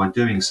title, and by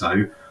doing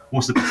so,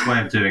 what's the best way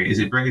of doing it? Is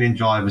it bringing in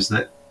drivers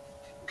that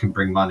can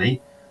bring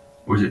money,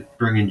 or is it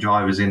bringing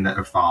drivers in that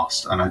are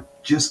fast? And I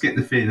just get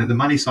the feeling that the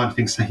money side of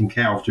things is taken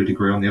care of to a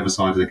degree on the other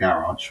side of the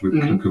garage with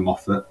Cook and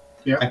Moffat.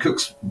 Yeah. And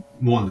Cook's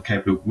more than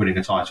capable of winning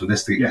a title.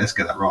 Let's get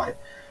that right.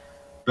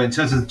 But in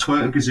terms of the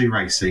Toyota Gazoo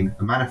Racing,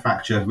 a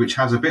manufacturer which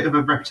has a bit of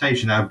a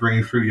reputation now of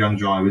bringing through young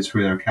drivers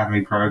through their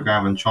academy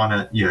program and trying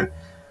to,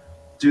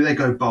 do they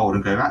go bold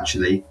and go,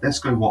 actually, let's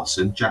go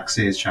Watson, Jack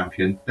Sears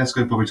champion. Let's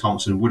go Bobby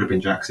Thompson, would have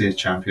been Jack Sears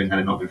champion had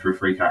it not been for a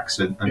freak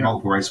accident, and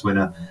multiple race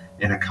winner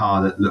in a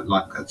car that looked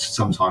like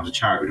sometimes a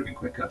Chariot would have been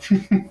quicker.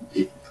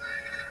 He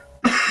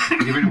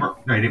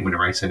didn't win a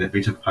race in it, but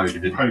he took a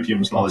podium, didn't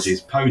he?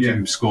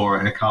 Podium scorer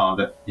in a car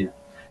that,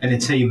 and a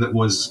team that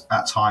was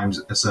at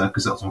times a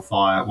circus that was on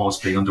fire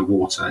whilst being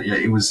underwater. Yeah,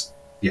 it was,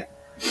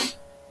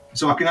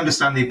 So I can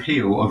understand the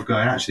appeal of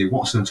going, actually,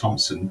 Watson and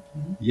Thompson,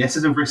 yes,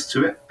 there's a risk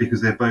to it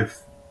because they're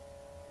both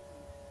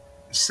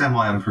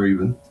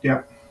semi-unproven.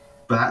 Yeah.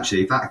 But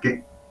actually, if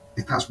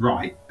that's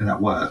right and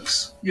that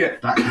works,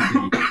 that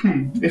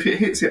could be... if it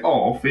hits it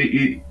off,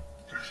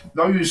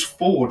 those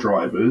four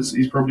drivers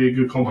is probably a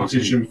good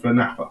competition for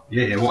Napa.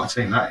 Yeah, what a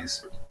team that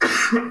is.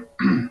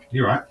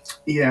 You're right.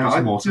 Yeah,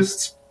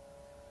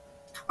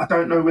 I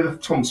don't know whether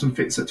Thompson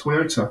fits at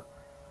Toyota.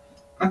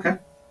 Okay.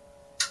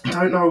 I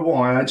don't know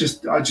why. I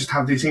just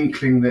have this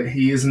inkling that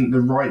he isn't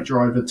the right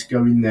driver to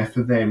go in there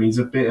for them. He's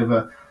a bit of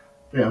a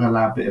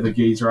lad, bit of a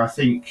geezer. I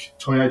think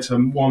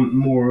Toyota want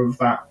more of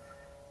that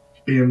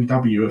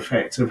BMW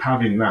effect of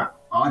having that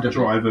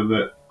driver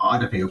that... I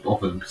don't think it'll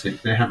bother them particularly.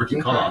 They had Ricky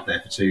Collard there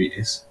for 2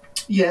 years.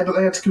 Yeah, but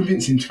they had to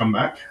convince him to come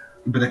back.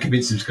 But they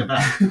convinced him to come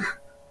back.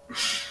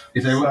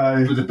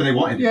 But they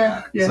wanted him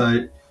back. Yeah.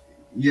 So,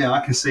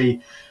 I can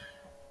see...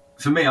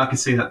 For me, I can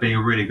see that being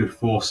a really good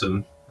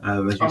foursome.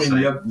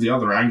 The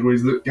other angle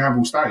is that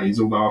Gamble stays,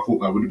 although I thought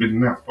that would have been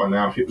announced by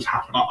now if it was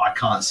happening. I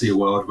can't see a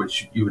world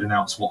which you would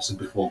announce Watson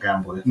before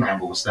Gamble if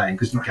Gamble was staying,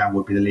 because Gamble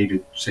would be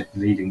the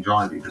leading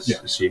driver, you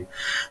just assume.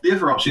 The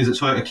other option is that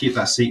Toyota keep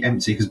that seat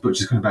empty because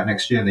Butcher's coming back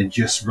next year and they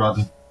just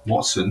run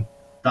Watson.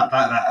 That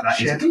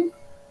Shedden?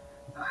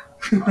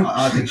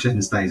 I think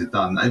Shedden's days are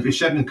done. If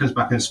Shedden comes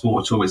back in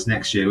sport at all, it's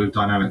next year with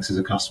Dynamics as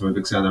a customer of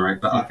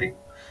Accelerate. But I think,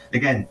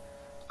 again,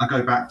 I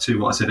go back to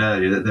what I said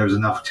earlier, that there is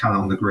enough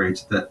talent on the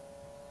grid that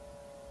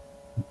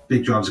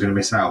big drivers are going to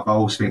miss out. But I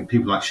also think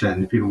people like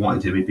Shedden, if people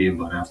wanted him, he'd be in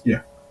by now.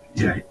 Yeah.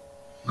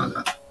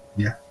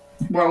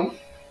 Well,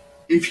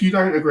 if you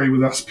don't agree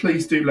with us,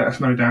 please do let us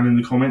know down in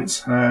the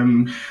comments.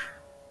 I've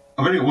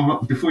only got one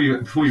more, before you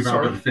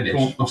round up and finish.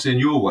 Obviously, in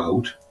your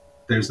world,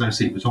 there's no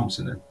seat for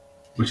Thompson then,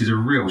 which is a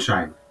real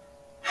shame.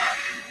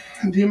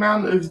 The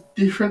amount of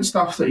different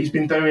stuff that he's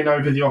been doing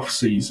over the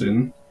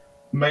off-season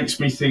makes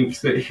me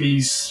think that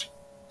he's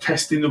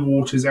testing the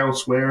waters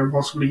elsewhere and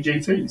possibly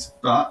GTs.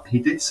 But he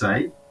did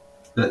say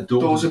that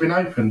doors have been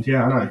opened.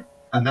 Yeah, I know.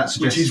 And that's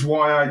which is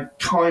why I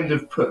kind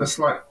of put a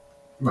slight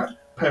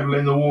pebble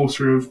in the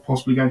water of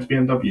possibly going to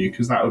BMW,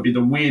 because that would be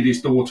the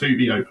weirdest door to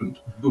be opened.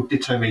 Well,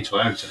 ditto me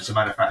Toyota as a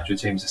manufacturer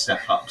team to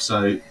step up.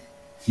 So,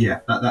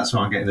 that's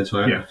where I'm getting the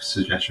Toyota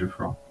suggestion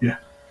from. Yeah.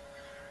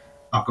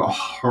 I've got a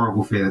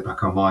horrible fear that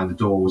back on mine the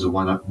door was a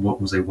one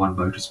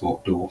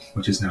motorsport door,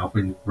 which has now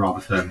been rather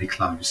firmly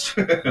closed.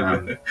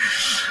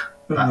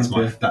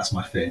 That's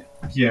my fear.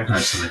 Yeah.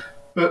 Personally.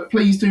 But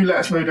please do let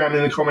us know down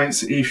in the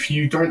comments if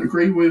you don't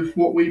agree with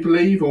what we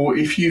believe, or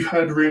if you've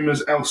heard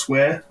rumours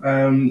elsewhere.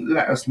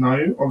 Let us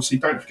know. Obviously,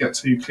 don't forget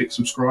to click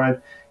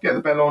subscribe, get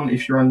the bell on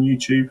if you're on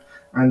YouTube,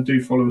 and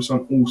do follow us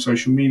on all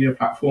social media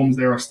platforms.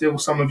 There are still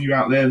some of you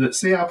out there that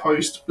see our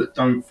post but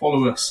don't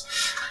follow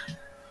us.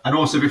 And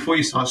also, before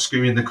you start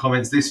screaming in the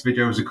comments, this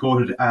video was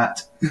recorded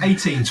at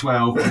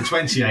 18:12 on the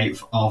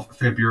 28th of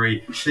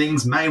February.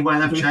 Things may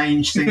well have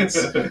changed since.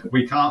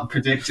 We can't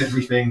predict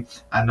everything.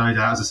 And no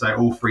doubt, as I say,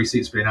 all 3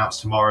 seats will be announced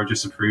tomorrow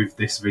just to prove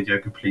this video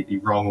completely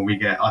wrong. And we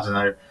get, I don't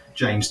know,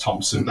 James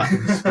Thompson back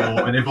in the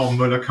sport and Yvonne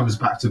Muller comes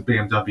back to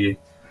BMW.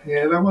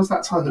 Yeah, there was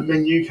that time that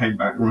Menu came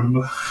back,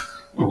 remember?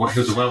 Well, he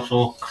was a World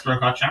Tour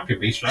Sprint Car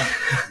champion, he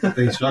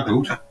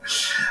struggled.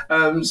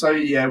 So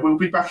yeah, we'll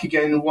be back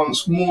again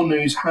once more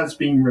news has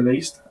been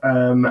released,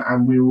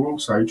 and we will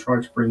also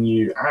try to bring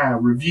you our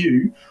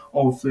review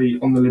of the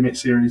On the Limit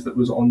series that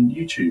was on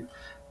YouTube.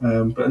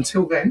 But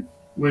until then,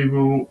 we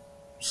will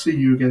see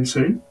you again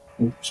soon,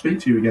 or speak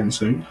to you again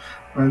soon,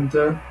 and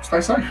stay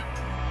safe.